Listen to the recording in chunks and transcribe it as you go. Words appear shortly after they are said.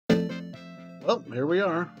Well, here we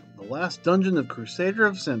are. The last dungeon of Crusader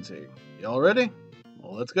of Centy. Y'all ready?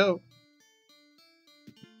 Well, let's go.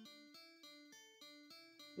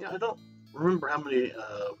 Yeah, I don't remember how many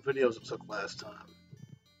videos it took last time.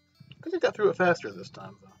 I think I got through it faster this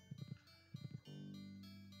time, though.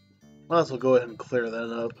 Might as well go ahead and clear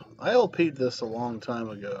that up. I LP'd this a long time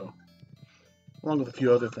ago, along with a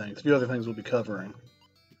few other things. A few other things we'll be covering.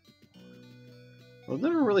 I was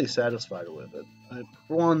never really satisfied with it.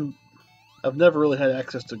 For one, I've never really had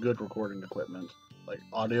access to good recording equipment, like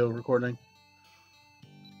audio recording.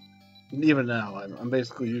 And even now, I'm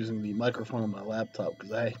basically using the microphone on my laptop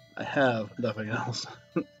because I have nothing else.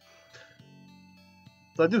 So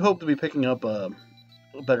I do hope to be picking up a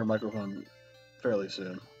better microphone fairly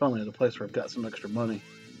soon. Finally at a place where I've got some extra money.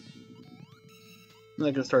 And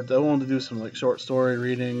I can start. I wanted to do some like short story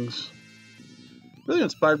readings. Really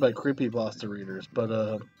inspired by creepypasta readers, but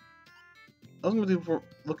I was going to do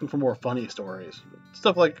looking for more funny stories.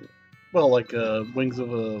 Stuff like, well, like Wings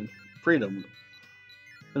of Freedom.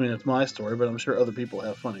 I mean, it's my story, but I'm sure other people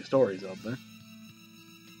have funny stories out there.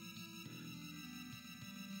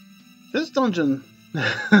 This dungeon...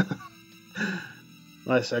 nice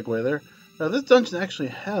segue there. Now, this dungeon actually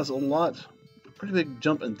has a pretty big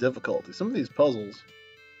jump in difficulty. Some of these puzzles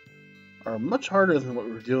are much harder than what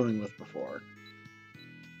we were dealing with before.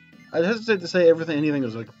 I'd hesitate to say anything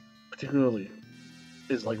is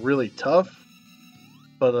really tough,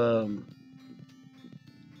 but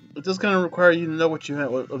it does kind of require you to know what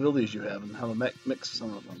abilities you have, and how to mix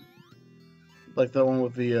some of them. Like that one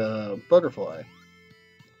with the butterfly.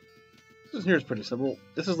 This here is pretty simple.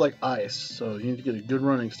 This is like ice, so you need to get a good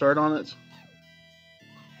running start on it.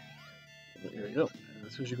 But here you go. And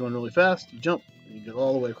as soon as you're going really fast, you jump, and you get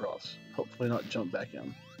all the way across. Hopefully not jump back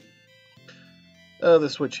in. The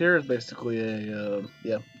switch here is basically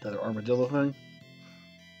another armadillo thing.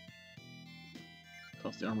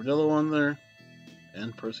 Toss the armadillo on there,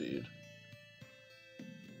 and proceed.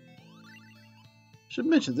 Should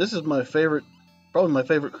mention, this is probably my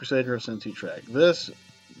favorite Crusader of Centy track. This,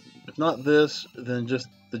 if not this, then just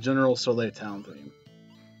the general Soleil town theme.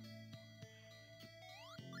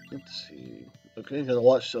 Let's see. Okay, you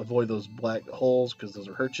gotta avoid those black holes because those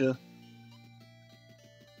will hurt you.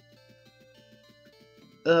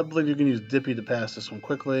 I believe you can use Dippy to pass this one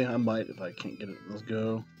quickly. I might if I can't get it. Let's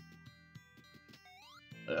go.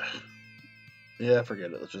 Yeah,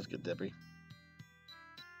 forget it. Let's just get Dippy.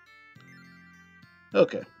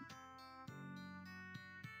 Okay.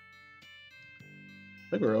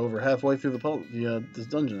 I think we're over halfway through this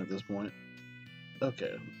dungeon at this point.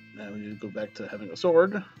 Okay, now we need to go back to having a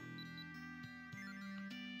sword.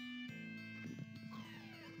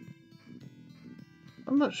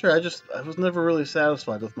 I'm not sure. I was never really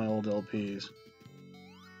satisfied with my old LPs.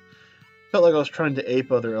 Felt like I was trying to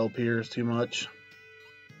ape other LPers too much.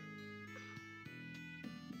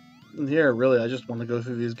 And here, really, I just want to go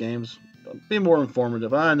through these games, be more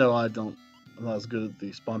informative. I know I'm not as good at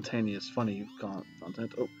the spontaneous, funny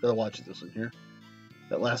content. Oh, gotta watch this one here.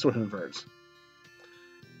 That last one inverts.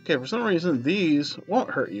 Okay, for some reason, these won't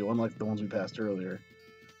hurt you, unlike the ones we passed earlier.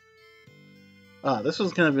 This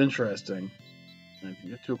was kind of interesting. And if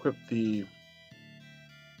you get to equip the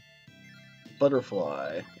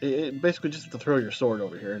butterfly, it basically just have to throw your sword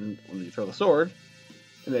over here, and when you throw the sword,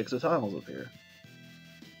 it makes the tiles appear.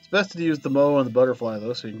 It's best to use the Moa and the butterfly,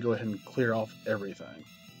 though, so you can go ahead and clear off everything.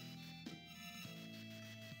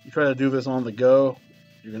 You try to do this on the go,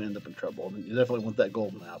 you're going to end up in trouble. You definitely want that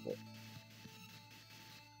golden apple.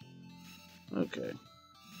 Okay.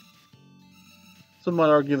 Some might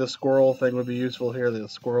argue the squirrel thing would be useful here, the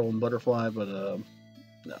squirrel and butterfly, but no.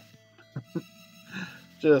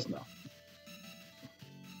 Just no.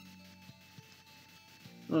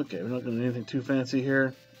 Okay, we're not going to do anything too fancy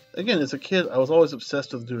here. Again, as a kid, I was always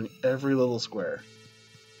obsessed with doing every little square.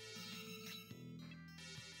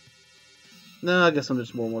 No, I guess I'm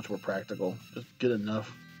just much more practical. Just get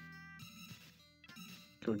enough.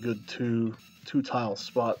 Get a good two tile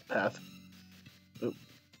spot path. Oop,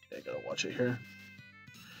 I gotta watch it here.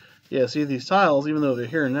 Yeah, see these tiles, even though they're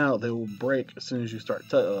here now, they will break as soon as you start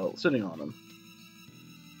sitting on them.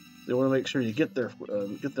 You want to make sure you get there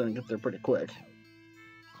pretty quick.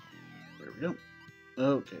 There we go.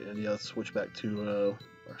 Okay, and yeah, let's switch back to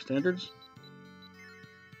our standards.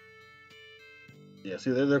 Yeah,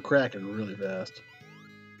 see, they're cracking really fast.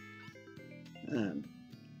 And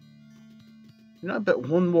I bet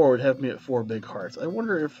one more would have me at 4 big hearts. I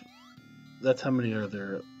wonder if that's how many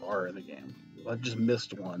there are in the game. I've just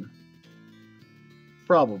missed one.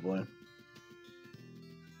 Probably.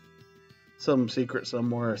 Some secret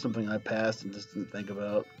somewhere, or something I passed and just didn't think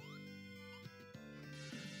about.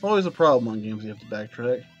 Always a problem on games you have to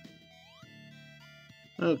backtrack.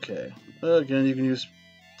 Okay. Again, you can use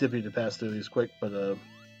Dippy to pass through these quick, but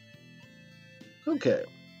okay.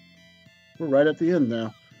 We're right at the end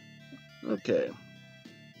now. Okay.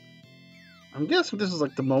 I'm guessing this is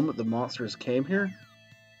like the moment the monsters came here.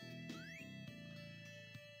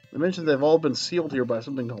 They mentioned they've all been sealed here by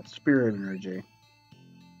something called spirit energy.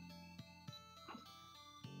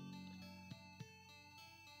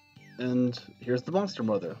 And here's the monster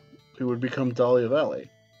mother, who would become Dahlia Valley.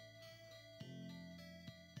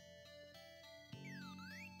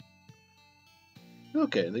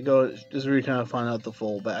 Okay, they go just really kind of find out the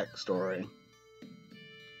full backstory.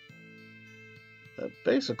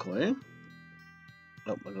 Basically,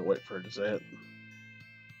 oh, I'm gonna wait for her to say it.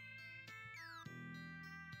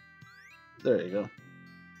 There you go.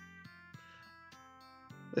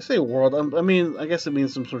 They say world. I mean, I guess it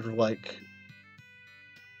means some sort of like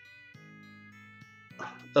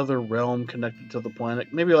other realm connected to the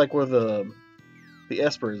planet. Maybe like where the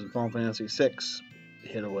Espers in Final Fantasy VI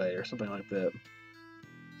hid away or something like that.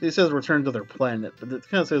 See, it says return to their planet, but it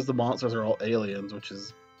kind of says the monsters are all aliens, which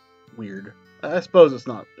is weird. I suppose it's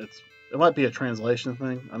not. It might be a translation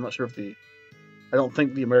thing. I'm not sure if I don't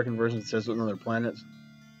think the American version says another planet.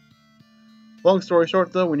 Long story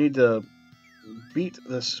short, though, we need to beat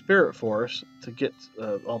the Spirit Force to get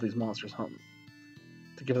all these monsters home,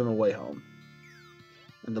 to give them a way home.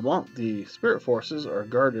 And the Spirit Forces are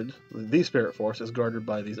guarded. The Spirit Force is guarded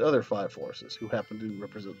by these other 5 forces, who happen to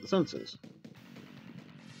represent the senses.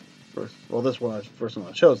 First one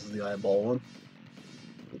I chose is the eyeball one.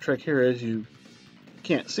 The trick here is you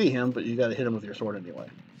can't see him, but you got to hit him with your sword anyway.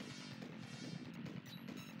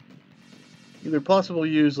 You could possibly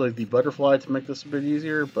use like the butterfly to make this a bit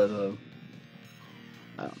easier, but I don't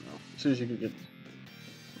know. As soon as you can get,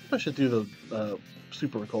 I should do the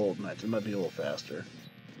super cold match. It might be a little faster.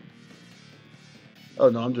 Oh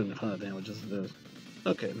no, I'm doing a ton of damage as it is.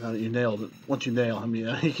 Okay, now that you nailed it, once you nail him, he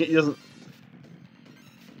doesn't.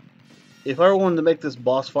 If I wanted to make this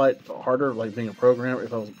boss fight harder, like being a programmer,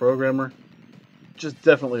 if I was a programmer, just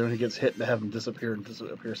definitely when he gets hit to have him disappear and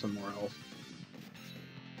disappear somewhere else.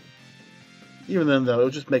 Even then, though, it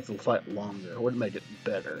would just make the fight longer. It wouldn't make it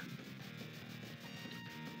better.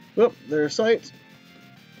 Well, there's sight.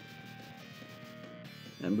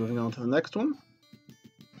 And moving on to the next one.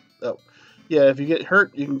 Oh, yeah, if you get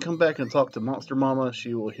hurt, you can come back and talk to Monster Mama.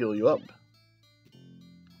 She will heal you up.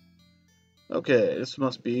 Okay, this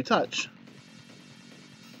must be touch.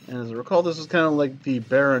 And as I recall, this is kind of like the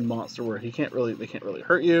Baron monster where they can't really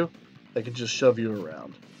hurt you. They can just shove you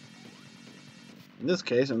around. In this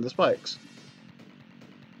case, in the spikes.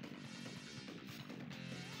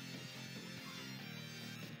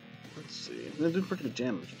 Let's see. I'm gonna do pretty good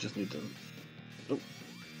damage. You just need to.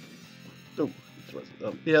 Oh,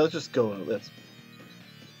 yeah. Let's just go. That's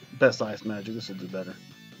best ice magic. This will do better.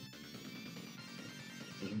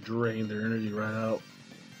 Just drain their energy right out.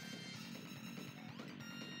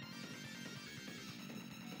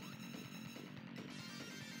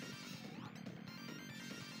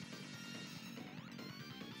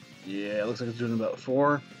 Yeah, it looks like it's doing about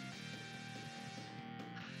 4.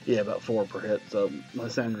 Yeah, about 4 per hit. So my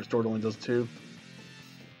standard restored only does 2.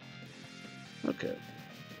 Okay.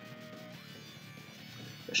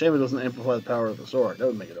 A shame it doesn't amplify the power of the sword. That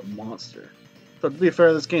would make it a monster. But to be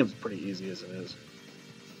fair, this game's pretty easy as it is.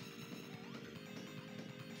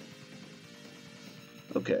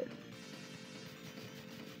 Okay.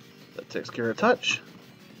 That takes care of touch.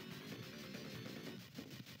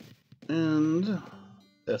 And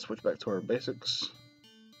let's switch back to our basics.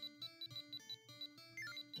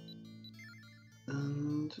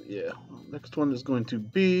 And yeah, next one is going to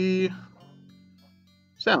be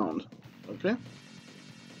sound. Okay.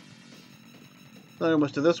 Not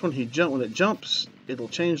much to this one. When it jumps, it'll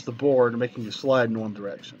change the board, making you slide in one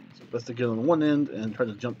direction. So best to get on one end and try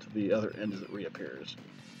to jump to the other end as it reappears.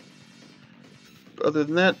 But other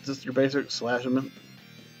than that, just your basic slash them.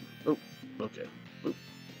 Oh, okay. Oop.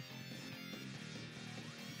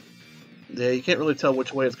 Yeah, you can't really tell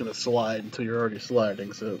which way it's going to slide until you're already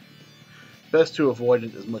sliding, so best to avoid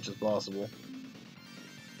it as much as possible.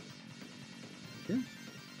 Okay.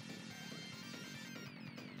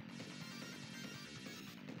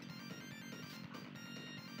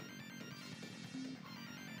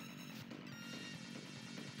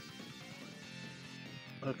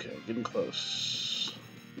 Okay, getting close.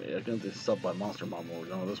 Yeah, I'm gonna get this up by Monster Mom when we're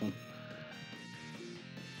done with this one.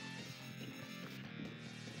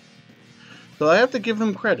 So I have to give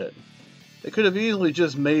them credit. They could have easily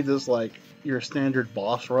just made this like your standard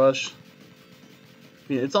boss rush. I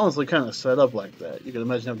mean, it's honestly kind of set up like that. You can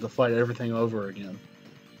imagine having to fight everything over again.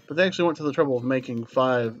 But they actually went to the trouble of making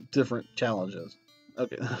 5 different challenges.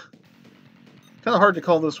 Okay. Kind of hard to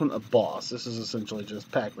call this one a boss. This is essentially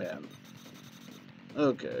just Pac-Man.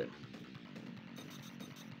 Okay.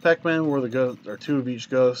 Pac-Man, where the ghosts are 2 of each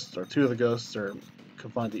ghost, or 2 of the ghosts are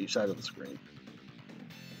confined to each side of the screen.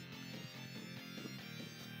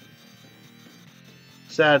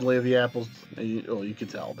 Sadly, the apples, well, you can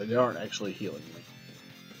tell, they aren't actually healing me.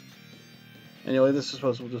 Anyway, this is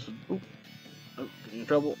supposed to just... Ooh, oh, getting in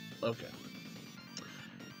trouble? Okay.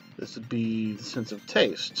 This would be the sense of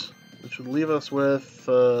taste, which would leave us with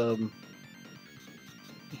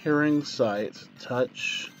hearing, sight,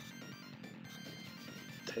 touch,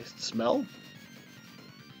 taste, smell?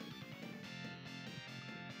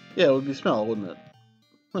 Yeah, it would be smell, wouldn't it?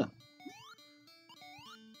 Huh.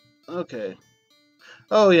 Okay.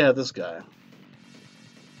 Oh yeah, this guy.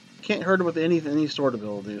 Can't hurt him with any sword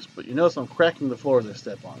abilities, but you notice I'm cracking the floor as I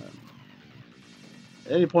step on it.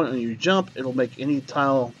 At any point when you jump, it'll make any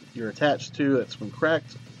tile you're attached to that's been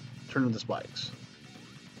cracked turn into spikes.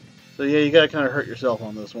 So yeah, you gotta kind of hurt yourself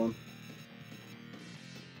on this one.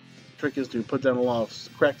 The trick is to put down a lot of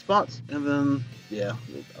cracked spots, and then, yeah,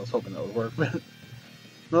 I was hoping that would work, but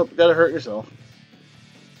nope, gotta hurt yourself.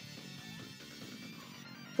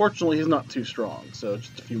 Fortunately, he's not too strong, so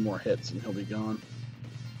just a few more hits and he'll be gone.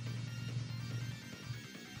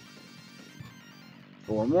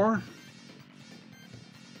 4 more.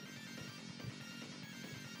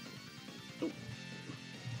 Ooh.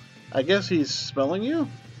 I guess he's smelling you?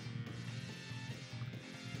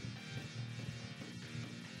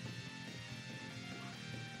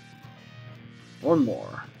 One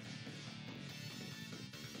more.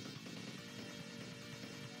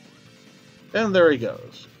 And there he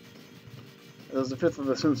goes. As the 5th of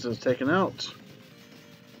the senses taken out.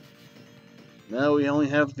 Now we only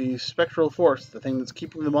have the spectral force, the thing that's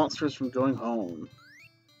keeping the monsters from going home.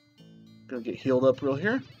 Gonna get healed up real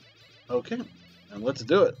here. Okay, and let's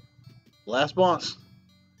do it. Last boss.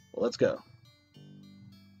 Well, let's go.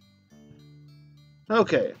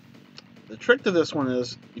 Okay, the trick to this one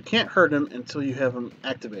is you can't hurt him until you have him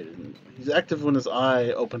activated. He's active when his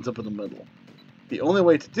eye opens up in the middle. The only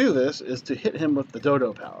way to do this is to hit him with the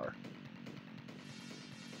dodo power.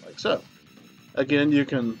 Like so. Again, you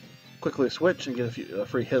can quickly switch and get a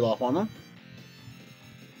free hit off on them.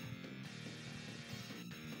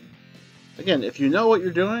 Again, if you know what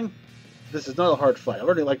you're doing, this is not a hard fight. I've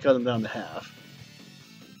already cut him down to half.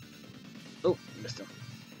 Oh, missed him.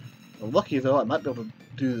 Well, lucky though, I might be able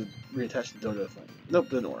to reattach the dodo thing. Nope,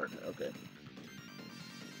 didn't work. Okay.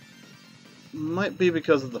 Might be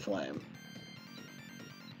because of the flame.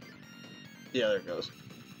 Yeah, there it goes.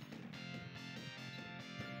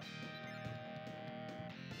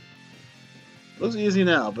 Looks easy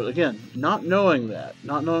now, but again, not knowing that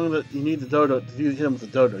you need the dodo to hit him with the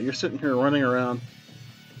dodo, you're sitting here running around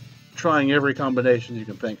trying every combination you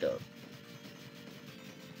can think of.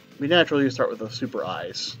 I mean, naturally you start with a super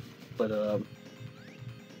ice, but oh,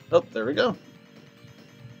 there we go.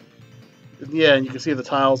 Yeah, and you can see the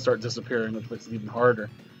tiles start disappearing, which makes it even harder.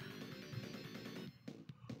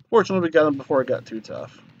 Fortunately, we got him before it got too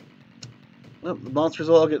tough. Well, the monsters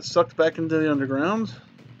all get sucked back into the underground.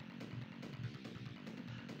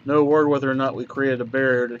 No word whether or not we created a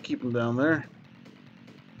barrier to keep them down there.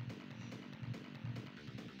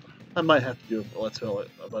 I might have to do a Let's Play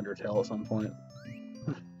of Undertale at some point.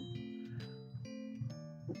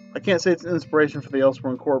 I can't say it's an inspiration for the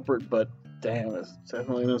Elsewhere corporate, but damn, it's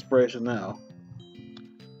definitely an inspiration now.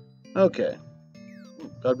 Okay.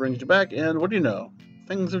 God brings you back, and what do you know?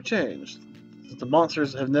 Things have changed. Since the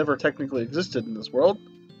monsters have never technically existed in this world,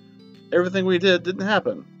 everything we did didn't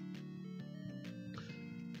happen.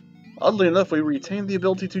 Oddly enough, we retained the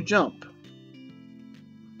ability to jump.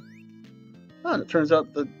 Oh, and it turns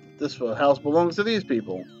out that this house belongs to these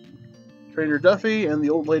people. Trainer Duffy and the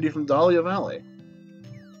old lady from Dahlia Valley.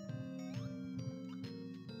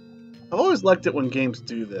 I've always liked it when games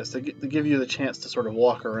do this. They give you the chance to sort of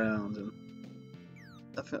walk around. And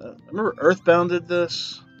I remember Earthbound did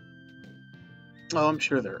this. Oh, I'm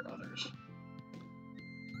sure there are others.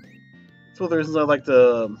 That's one of the reasons I liked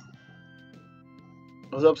the...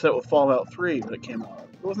 I was upset with Fallout 3 when it came out.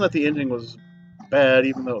 It wasn't that the ending was bad,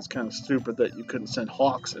 even though it's kind of stupid that you couldn't send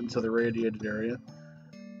hawks into the radiated area.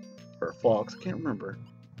 Or Fox, I can't remember.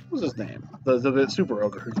 What was his name? The super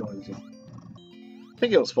ogre who joins you. I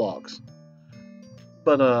think it was Fox.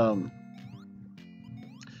 But,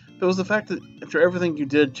 it was the fact that after everything you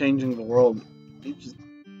did changing the world,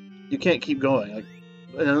 you can't keep going. Like,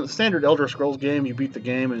 in a standard Elder Scrolls game, you beat the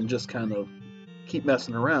game and just kind of keep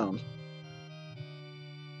messing around.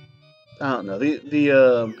 I don't know.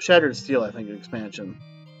 The Shattered Steel, I think, expansion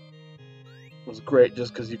was great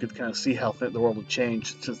just because you could kind of see how the world had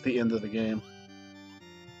changed since the end of the game.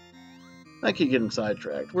 I keep getting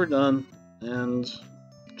sidetracked. We're done, and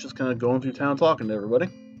just kind of going through town talking to everybody.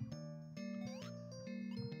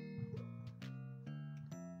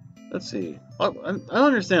 Let's see. I don't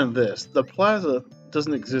understand this. The plaza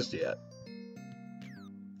doesn't exist yet.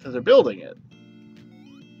 Because they're building it.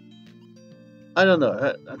 I don't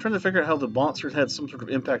know. I'm trying to figure out how the monsters had some sort of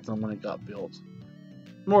impact on when it got built.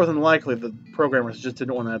 More than likely, the programmers just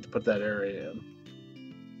didn't want to have to put that area in.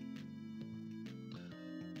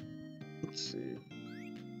 Let's see.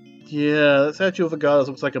 Yeah, the statue of the goddess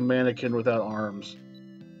looks like a mannequin without arms.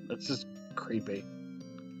 That's just creepy.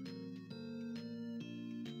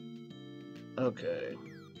 Okay.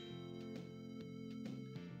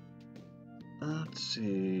 Let's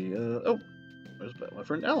see. Oh, there's my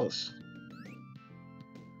friend Alice.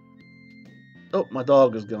 Oh, my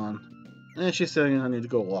dog is gone. And she's saying I need to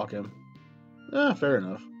go walk him. Fair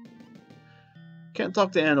enough. Can't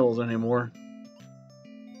talk to animals anymore.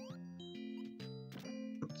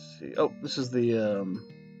 Let's see. Oh, this is the,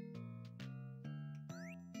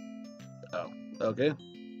 Oh, okay.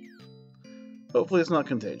 Hopefully it's not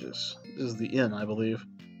contagious. This is the inn, I believe.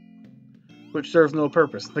 Which serves no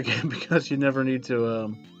purpose in the game because you never need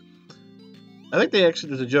to, I think they actually,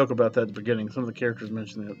 there's a joke about that at the beginning. Some of the characters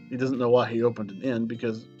mentioned that he doesn't know why he opened an inn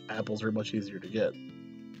because apples are much easier to get.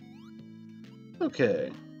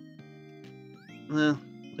 Okay. I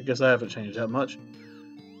guess I haven't changed that much.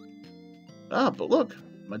 Ah, but look,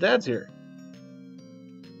 my dad's here.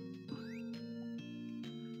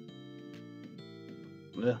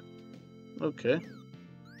 Yeah. Okay.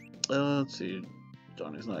 Let's see.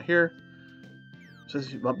 Johnny's not here. Says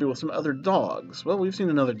he might be with some other dogs. Well, we've seen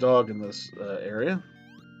another dog in this area.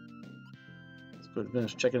 Let's go and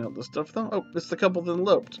finish checking out this stuff, though. Oh, it's the couple that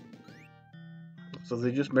eloped. So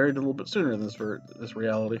they just married a little bit sooner than this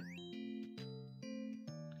reality.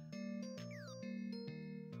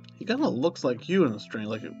 He kind of looks like you in a strange,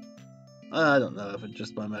 like it. I don't know if it's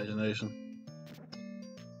just my imagination.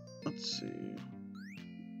 Let's see.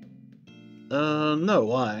 No,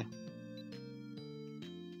 why?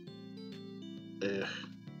 Ugh.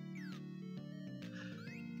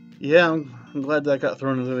 Yeah, I'm glad that got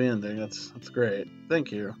thrown into the ending. That's great.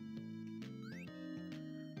 Thank you.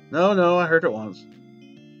 No, I heard it once.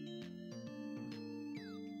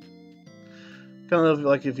 Kind of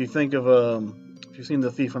like if you think of if you've seen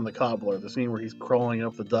The Thief and the Cobbler, the scene where he's crawling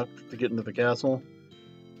up the duct to get into the castle.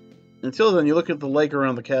 Until then, you look at the lake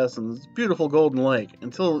around the castle, and it's a beautiful golden lake,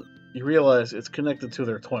 until you realize it's connected to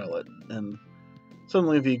their toilet, and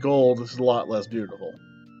suddenly the gold is a lot less beautiful.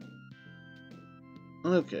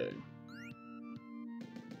 Okay.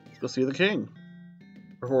 Let's go see the king.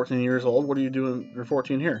 You're 14 years old. What are you doing? You're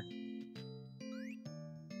 14 here.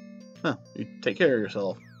 Huh. You take care of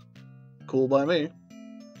yourself. Cool by me.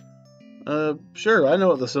 Sure, I know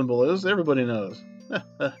what the symbol is. Everybody knows.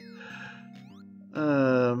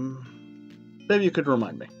 Maybe you could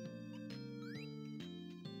remind me.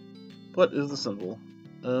 What is the symbol?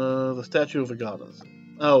 The statue of the goddess.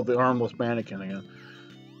 Oh, the armless mannequin again.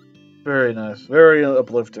 Very nice. Very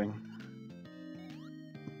uplifting.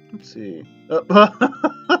 Let's see.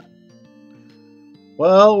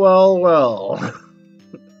 Well.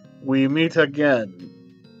 We meet again.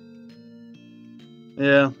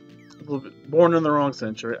 Yeah. A little bit born in the wrong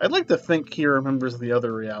century. I'd like to think he remembers the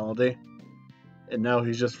other reality. And now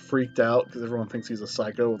he's just freaked out because everyone thinks he's a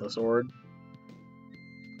psycho with a sword.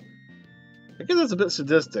 I guess that's a bit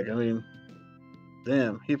sadistic. I mean,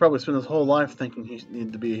 damn. He probably spent his whole life thinking he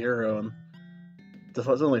needed to be a hero and to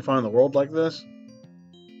suddenly find the world like this.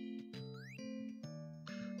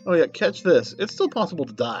 Oh yeah, catch this. It's still possible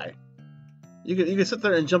to die. You can sit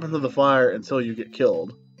there and jump into the fire until you get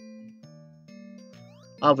killed.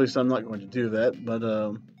 Obviously, I'm not going to do that, but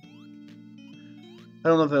I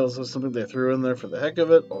don't know if that was something they threw in there for the heck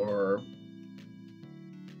of it, or...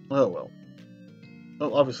 Oh, well.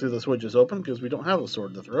 Well, obviously the switch is open, because we don't have a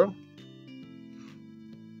sword to throw.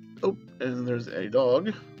 Oh, and there's a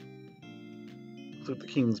dog. Looks like the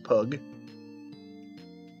king's pug.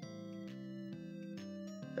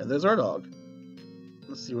 And there's our dog.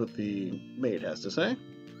 Let's see what the maid has to say.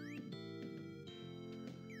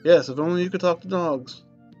 Yes, if only you could talk to dogs.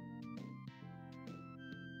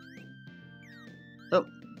 Oh.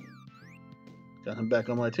 Got him back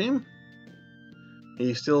on my team.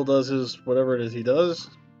 He still does his whatever it is he does.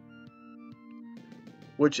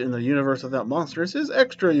 Which in the universe without monsters is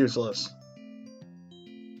extra useless.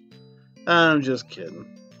 I'm just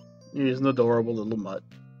kidding. He's an adorable little mutt.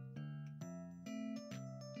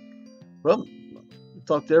 Well,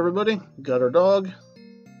 talked to everybody. Got our dog.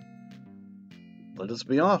 let us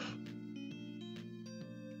be off.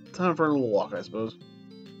 Time for a little walk, I suppose.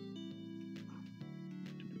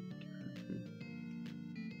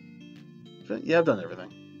 Yeah, I've done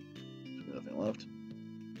everything. There's nothing left.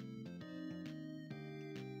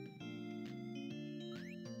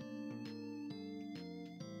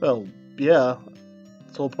 Well, yeah.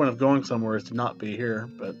 The whole point of going somewhere is to not be here,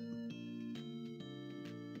 but...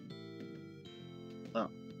 Oh.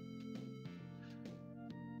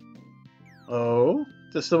 Oh?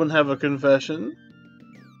 Does someone have a confession?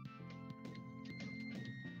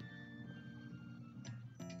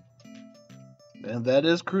 And that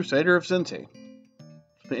is Crusader of Centy.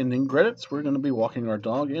 The ending credits, we're going to be walking our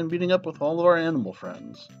dog and meeting up with all of our animal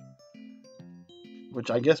friends.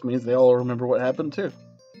 Which I guess means they all remember what happened too.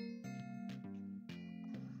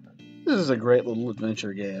 This is a great little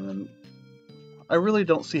adventure game, and I really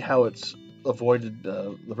don't see how it's avoided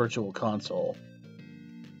the Virtual Console.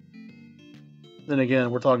 Then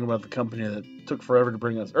again, we're talking about the company that took forever to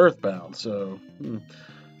bring us Earthbound, so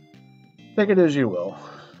take it as you will.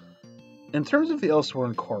 In terms of the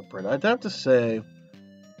Elsewhere Corporate, I'd have to say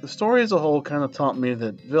the story as a whole kind of taught me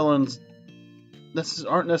that villains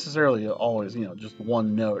aren't necessarily always, just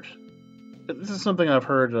one note. This is something I've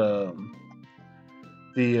heard the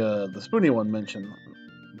Spoony one mention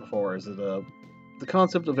before, is that the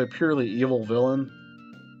concept of a purely evil villain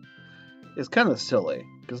is kind of silly,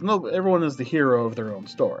 because everyone is the hero of their own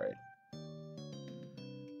story.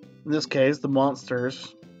 In this case, the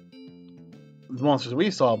monsters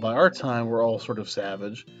we saw by our time were all sort of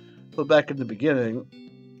savage, but back in the beginning,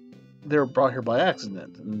 they were brought here by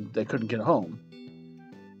accident, and they couldn't get home.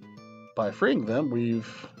 By freeing them,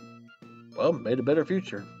 we've, made a better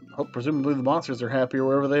future. Presumably the monsters are happier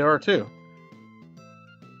wherever they are, too.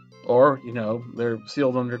 Or, they're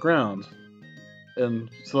sealed underground, and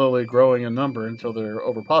slowly growing in number until they're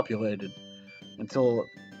overpopulated, until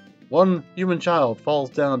one human child falls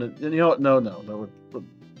down, and you know what, no,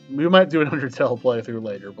 we might do an Undertale playthrough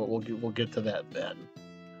later, but we'll get to that then.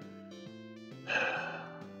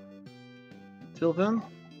 Till then,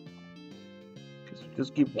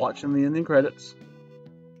 just keep watching the ending credits.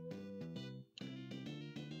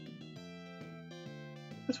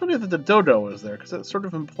 It's funny that the dodo is there, because that sort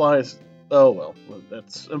of implies... Oh, well,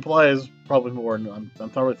 that implies probably more, and I'm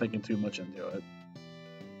probably thinking too much into it.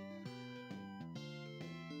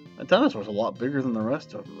 That dinosaur's a lot bigger than the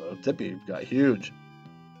rest of them, though. Tippy got huge.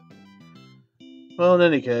 Well, in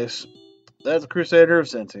any case, that's Crusader of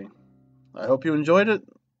Centy. I hope you enjoyed it,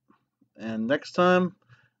 and next time,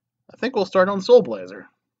 I think we'll start on Soul Blazer.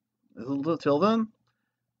 Until then,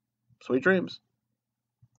 sweet dreams.